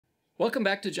Welcome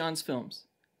back to John's Films.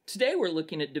 Today we're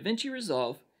looking at Davinci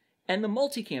Resolve and the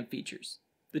Multicam features.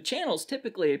 The channel is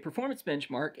typically a performance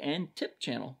benchmark and tip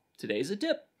channel. Today's a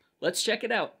tip. Let's check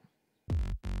it out.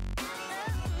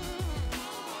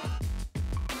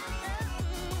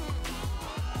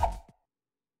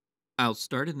 I'll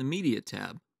start in the Media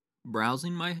tab,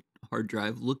 browsing my hard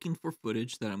drive looking for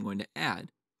footage that I'm going to add.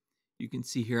 You can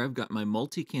see here I've got my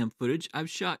multicam footage.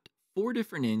 I've shot 4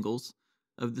 different angles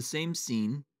of the same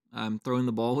scene. I'm throwing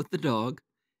the ball with the dog,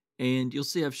 and you'll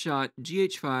see I've shot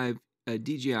GH5, a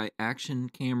DJI action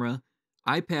camera,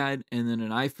 iPad, and then an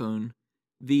iPhone.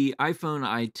 The iPhone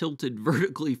I tilted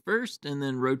vertically first and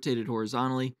then rotated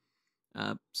horizontally,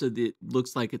 so that it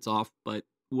looks like it's off, but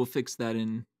we'll fix that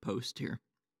in post here.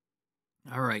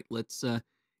 All right, let's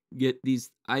get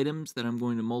these items that I'm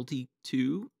going to multi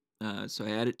to. So I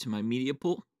add it to my media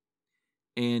pool,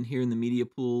 and here in the media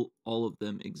pool, all of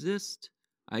them exist.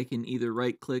 I can either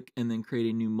right click and then create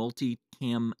a new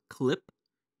multicam clip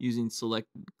using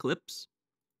selected clips.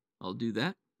 I'll do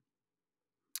that.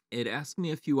 It asks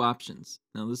me a few options.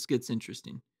 Now this gets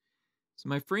interesting. So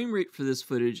my frame rate for this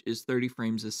footage is 30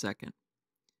 frames a second.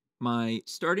 My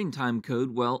starting time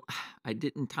code, well, I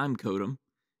didn't time code them,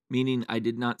 meaning I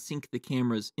did not sync the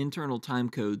camera's internal time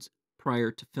codes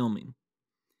prior to filming.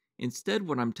 Instead,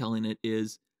 what I'm telling it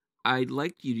is, I'd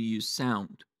like you to use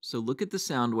sound. So look at the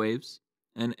sound waves,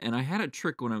 and I had a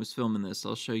trick when I was filming this,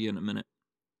 I'll show you in a minute.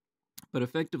 But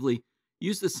effectively,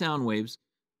 use the sound waves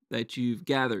that you've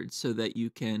gathered so that you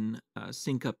can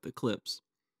sync up the clips.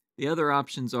 The other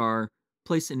options are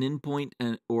place an in point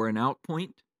or an out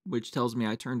point, which tells me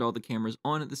I turned all the cameras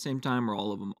on at the same time or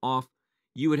all of them off.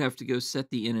 You would have to go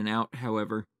set the in and out,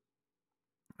 however,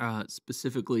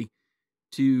 specifically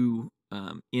to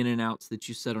in and outs that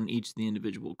you set on each of the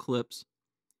individual clips.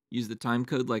 Use the time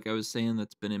code, like I was saying,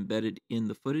 that's been embedded in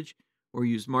the footage, or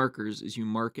use markers as you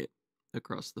mark it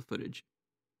across the footage.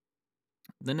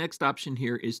 The next option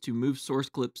here is to move source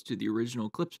clips to the original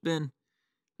clips bin.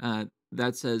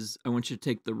 That says I want you to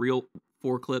take the real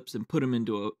 4 clips and put them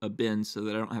into a bin so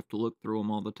that I don't have to look through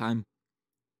them all the time.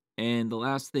 And the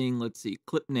last thing, let's see,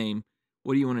 clip name.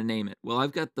 What do you want to name it? Well,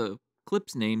 I've got the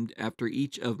clips named after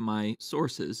each of my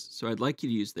sources, so I'd like you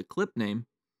to use the clip name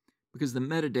because the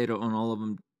metadata on all of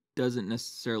them doesn't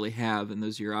necessarily have, and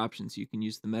those are your options. You can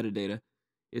use the metadata.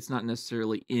 It's not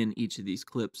necessarily in each of these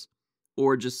clips,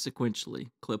 or just sequentially.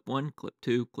 Clip 1, clip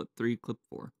 2, clip 3, clip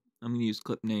 4. I'm going to use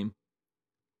clip name.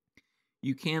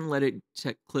 You can let it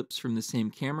check clips from the same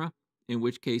camera, in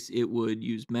which case it would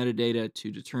use metadata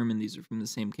to determine these are from the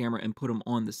same camera and put them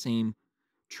on the same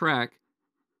track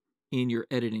in your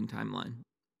editing timeline.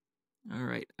 All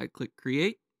right, I click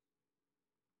create,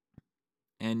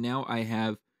 and now I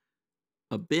have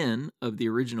a bin of the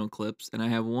original clips, and I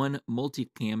have one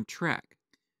multicam track.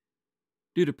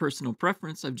 Due to personal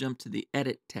preference, I've jumped to the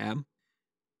Edit tab.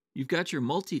 You've got your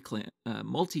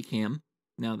multicam.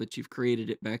 Now that you've created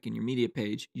it back in your media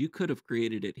page, you could have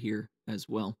created it here as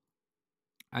well.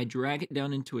 I drag it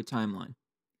down into a timeline.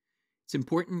 It's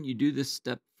important you do this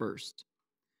step first.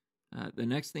 The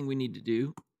next thing we need to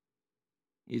do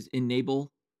is enable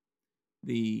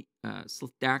the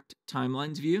stacked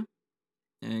timelines view.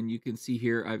 And you can see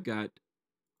here I've got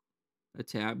a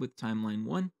tab with timeline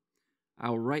 1.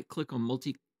 I'll right click on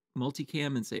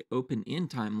multicam and say open in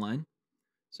timeline.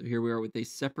 So here we are with a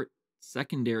separate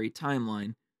secondary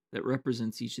timeline that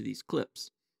represents each of these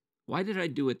clips. Why did I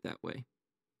do it that way?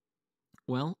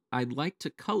 Well, I'd like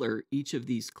to color each of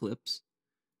these clips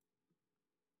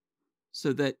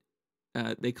so that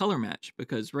they color match,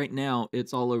 because right now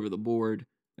it's all over the board.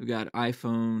 I've got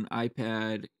iPhone,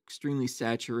 iPad, extremely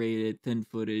saturated, thin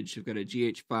footage. I've got a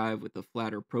GH5 with a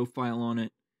flatter profile on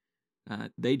it.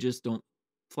 They just don't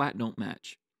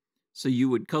match. So you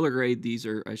would color grade these,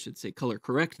 or I should say color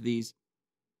correct these,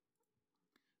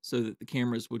 so that the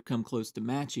cameras would come close to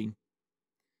matching.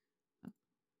 I'm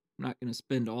not going to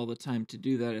spend all the time to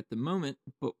do that at the moment,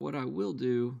 but what I will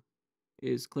do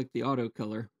is click the auto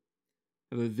color.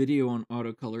 I have a video on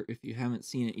auto color if you haven't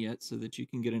seen it yet, so that you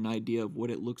can get an idea of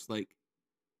what it looks like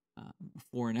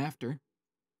before and after.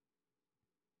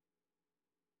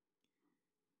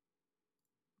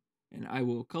 And I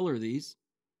will color these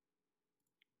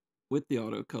with the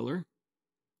auto color.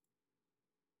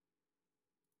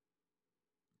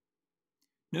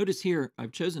 Notice here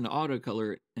I've chosen to auto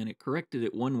color it, and it corrected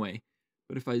it one way,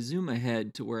 but if I zoom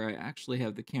ahead to where I actually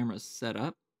have the camera set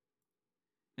up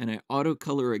and I auto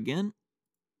color again,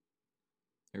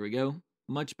 there we go.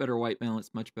 Much better white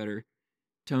balance, much better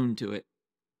tone to it.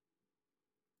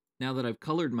 Now that I've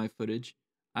colored my footage,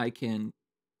 I can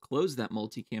close that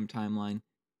multicam timeline,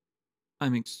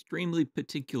 I'm extremely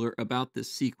particular about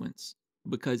this sequence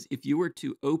because if you were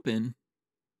to open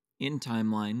in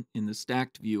timeline in the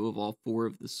stacked view of all 4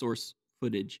 of the source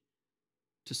footage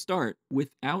to start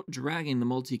without dragging the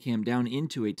multicam down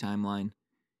into a timeline,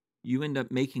 you end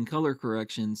up making color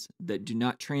corrections that do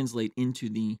not translate into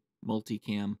the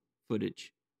multicam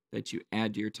footage that you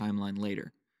add to your timeline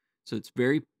later. So it's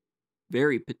very,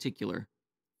 very particular.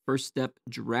 First step,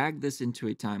 drag this into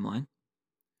a timeline.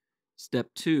 Step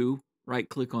 2,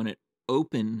 right-click on it,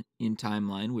 open in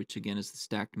timeline, which again is the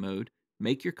stacked mode,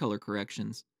 make your color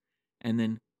corrections, and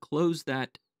then close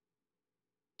that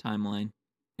timeline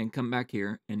and come back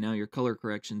here, and now your color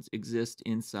corrections exist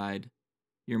inside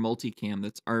your multicam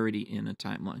that's already in a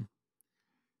timeline.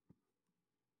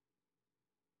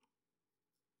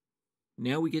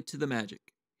 Now we get to the magic.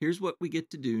 Here's what we get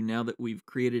to do now that we've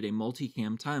created a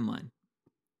multicam timeline.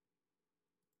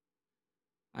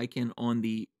 I can, on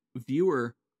the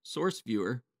viewer, source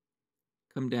viewer,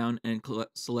 come down and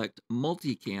select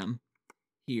multicam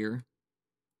here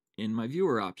in my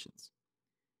viewer options.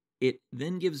 It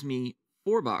then gives me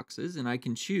 4 boxes, and I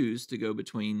can choose to go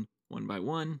between 1 by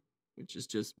 1, which is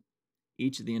just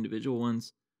each of the individual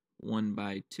ones, 1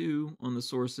 by 2 on the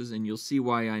sources, and you'll see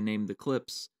why I named the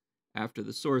clips after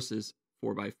the sources,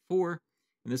 4 by 4.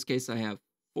 In this case, I have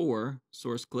 4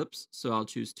 source clips, so I'll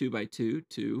choose 2 by 2,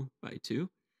 2 by 2,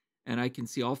 and I can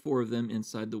see all 4 of them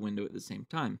inside the window at the same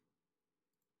time.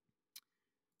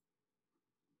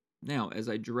 Now, as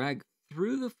I drag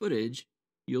through the footage,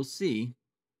 you'll see,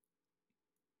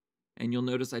 and you'll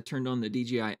notice I turned on the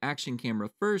DJI action camera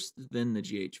first, then the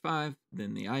GH5,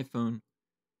 then the iPhone.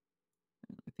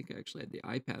 I think I actually had the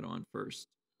iPad on first.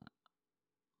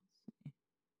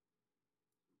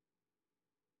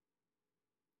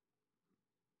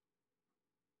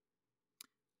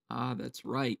 Ah, that's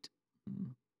right.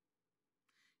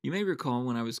 You may recall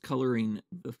when I was coloring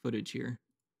the footage here,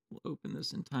 we'll open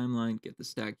this in timeline, get the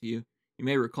stacked view. You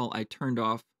may recall I turned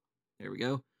off, there we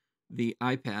go, the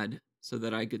iPad so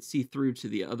that I could see through to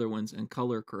the other ones and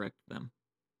color correct them.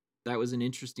 That was an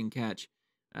interesting catch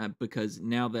because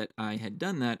now that I had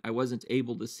done that, I wasn't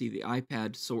able to see the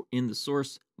iPad in the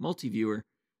source multi-viewer.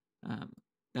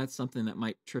 That's something that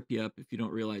might trip you up if you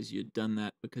don't realize you'd done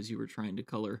that because you were trying to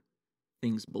color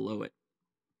things below it.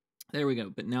 There we go.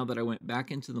 But now that I went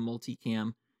back into the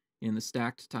multicam in the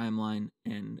stacked timeline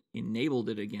and enabled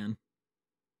it again,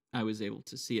 I was able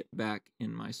to see it back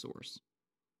in my source.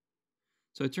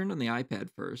 So I turned on the iPad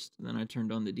first, then I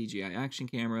turned on the DJI action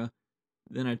camera,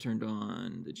 then I turned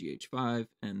on the GH5,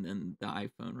 and then the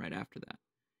iPhone right after that.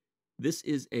 This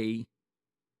is a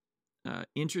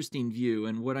interesting view,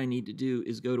 and what I need to do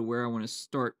is go to where I want to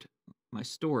start my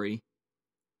story.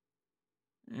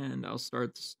 And I'll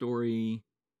start the story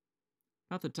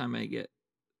about the time I get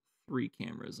 3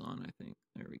 cameras on, I think.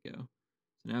 There we go.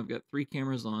 So now I've got 3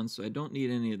 cameras on, so I don't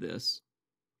need any of this.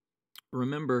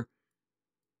 Remember,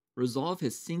 Resolve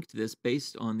has synced this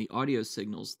based on the audio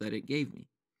signals that it gave me.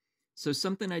 So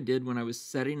something I did when I was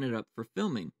setting it up for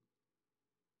filming,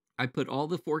 I put all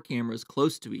the 4 cameras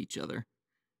close to each other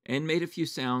and made a few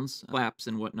sounds, claps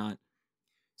and whatnot,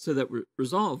 so that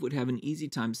Resolve would have an easy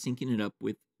time syncing it up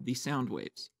with the sound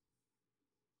waves.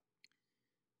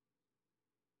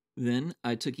 Then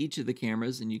I took each of the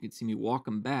cameras, and you can see me walk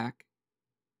them back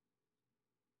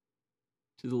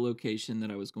to the location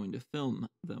that I was going to film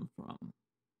them from.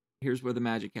 Here's where the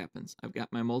magic happens. I've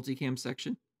got my multicam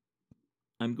section.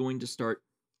 I'm going to start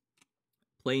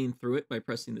playing through it by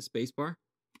pressing the spacebar.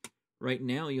 Right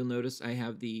now, you'll notice I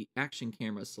have the action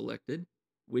camera selected,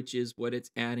 which is what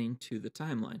it's adding to the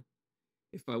timeline.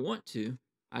 If I want to,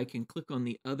 I can click on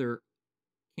the other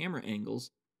camera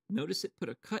angles. Notice it put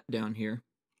a cut down here.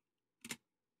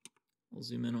 I'll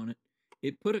zoom in on it.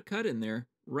 It put a cut in there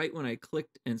right when I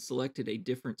clicked and selected a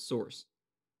different source.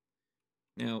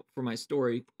 Now, for my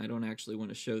story, I don't actually want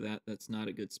to show that. That's not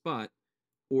a good spot.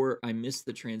 Or I missed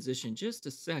the transition just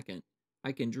a second.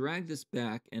 I can drag this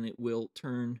back and it will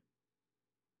turn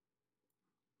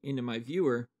into my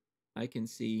viewer. I can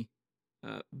see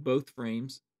both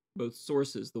frames, both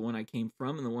sources, the one I came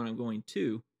from and the one I'm going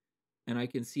to, and I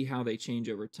can see how they change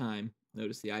over time.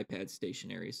 Notice the iPad's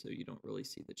stationary, so you don't really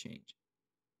see the change.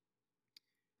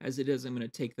 As it is, I'm going to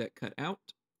take that cut out.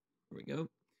 There we go.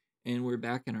 And we're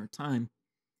back in our time.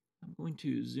 I'm going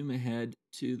to zoom ahead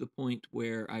to the point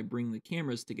where I bring the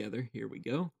cameras together. Here we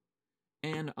go.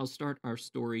 And I'll start our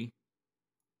story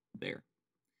there.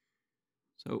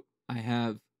 So I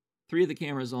have 3 of the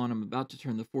cameras on. I'm about to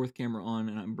turn the 4th camera on,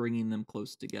 and I'm bringing them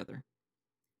close together.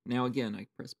 Now again, I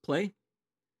press play.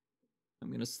 I'm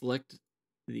going to select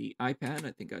the iPad.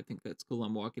 I think that's cool.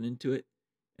 I'm walking into it.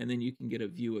 and then you can get a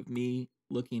view of me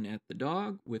looking at the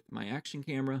dog with my action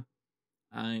camera.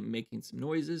 I'm making some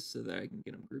noises so that I can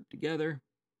get them grouped together.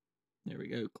 There we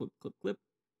go, clip, clip, clip.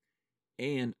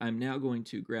 And I'm now going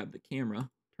to grab the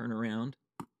camera, turn around.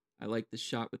 I like the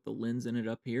shot with the lens in it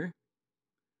up here.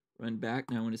 Run back.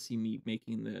 Now I want to see me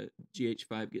making the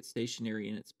GH5 get stationary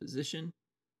in its position.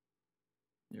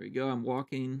 There we go. I'm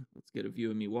walking. Let's get a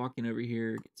view of me walking over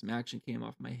here. Get some action cam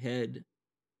off my head.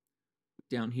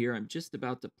 Down here, I'm just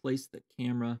about to place the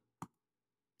camera.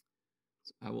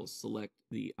 So I will select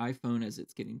the iPhone as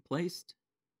it's getting placed.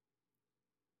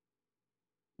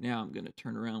 Now I'm going to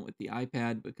turn around with the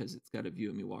iPad because it's got a view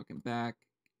of me walking back.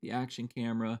 The action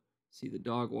camera. See the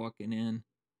dog walking in.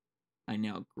 I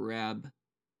now grab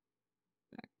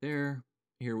back there.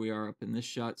 Here we are up in this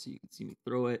shot so you can see me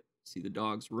throw it. See the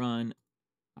dogs run.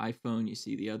 iPhone, you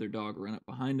see the other dog run up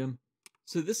behind him.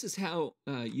 So this is how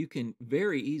you can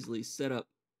very easily set up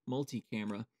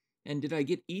multi-camera. And did I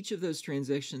get each of those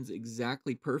transitions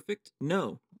exactly perfect?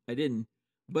 No, I didn't.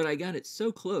 But I got it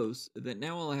so close that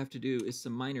now all I have to do is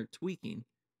some minor tweaking.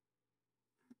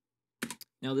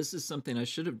 Now this is something I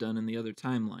should have done in the other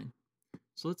timeline.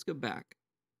 So let's go back,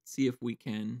 see if we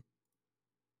can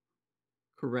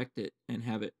correct it and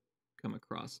have it come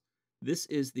across. This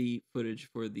is the footage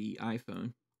for the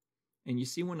iPhone. And you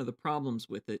see one of the problems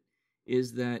with it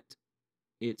is that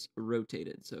it's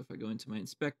rotated. So if I go into my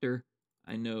inspector,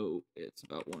 I know it's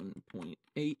about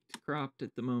 1.8 cropped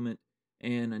at the moment,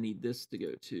 and I need this to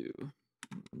go to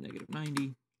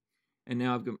 -90. And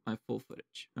now I've got my full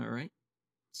footage. All right.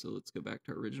 So let's go back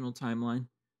to our original timeline,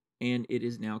 and it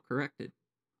is now corrected.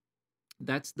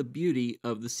 That's the beauty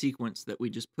of the sequence that we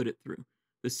just put it through.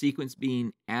 The sequence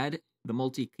being add the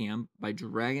multicam by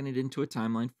dragging it into a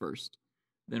timeline first,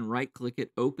 then right-click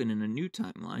it, open in a new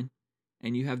timeline,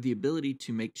 and you have the ability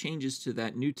to make changes to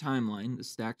that new timeline, the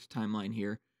stacked timeline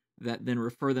here, that then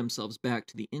refer themselves back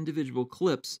to the individual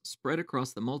clips spread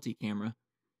across the multi-camera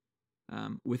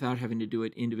without having to do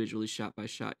it individually shot by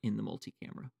shot in the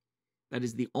multi-camera. That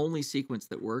is the only sequence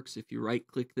that works. If you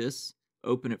right-click this,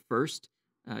 open it first,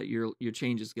 your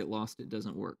changes get lost. It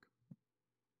doesn't work.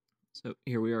 So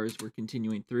here we are as we're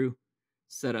continuing through.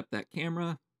 Set up that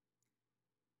camera.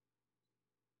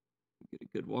 Get a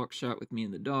good walk shot with me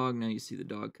and the dog. Now you see the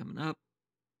dog coming up.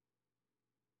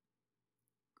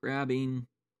 Grabbing.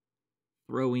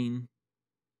 Throwing.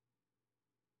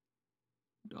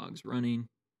 Dog's running.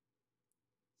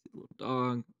 See the little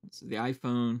dog. This is the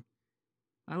iPhone.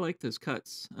 I like those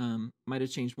cuts. Might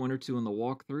have changed one or two on the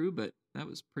walkthrough, but that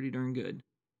was pretty darn good.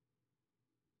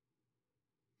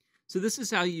 So this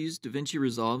is how you use Davinci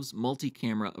Resolve's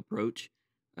multi-camera approach.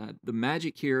 The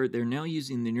magic here, they're now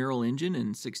using the neural engine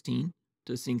in 16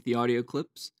 to sync the audio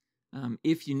clips.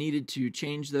 If you needed to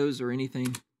change those or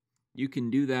anything, you can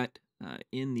do that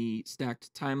in the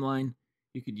stacked timeline.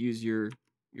 You could use your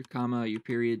comma, your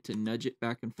period to nudge it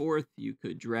back and forth. You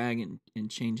could drag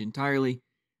and change entirely.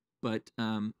 But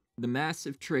the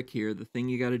massive trick here, the thing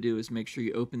you got to do is make sure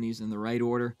you open these in the right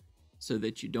order so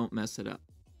that you don't mess it up.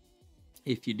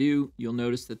 If you do, you'll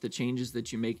notice that the changes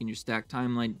that you make in your stacked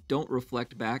timeline don't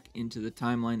reflect back into the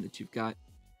timeline that you've got.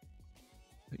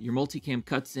 Your multicam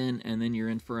cuts in, and then you're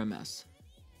in for a mess.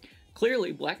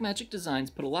 Clearly, Blackmagic Designs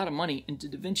put a lot of money into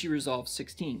Davinci Resolve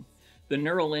 16. The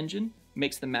neural engine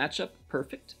makes the matchup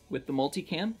perfect with the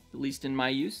multicam, at least in my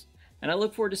use, and I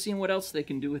look forward to seeing what else they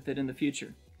can do with it in the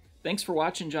future. Thanks for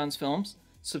watching John's Films.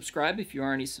 Subscribe if you aren't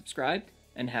already subscribed,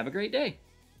 and have a great day.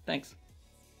 Thanks.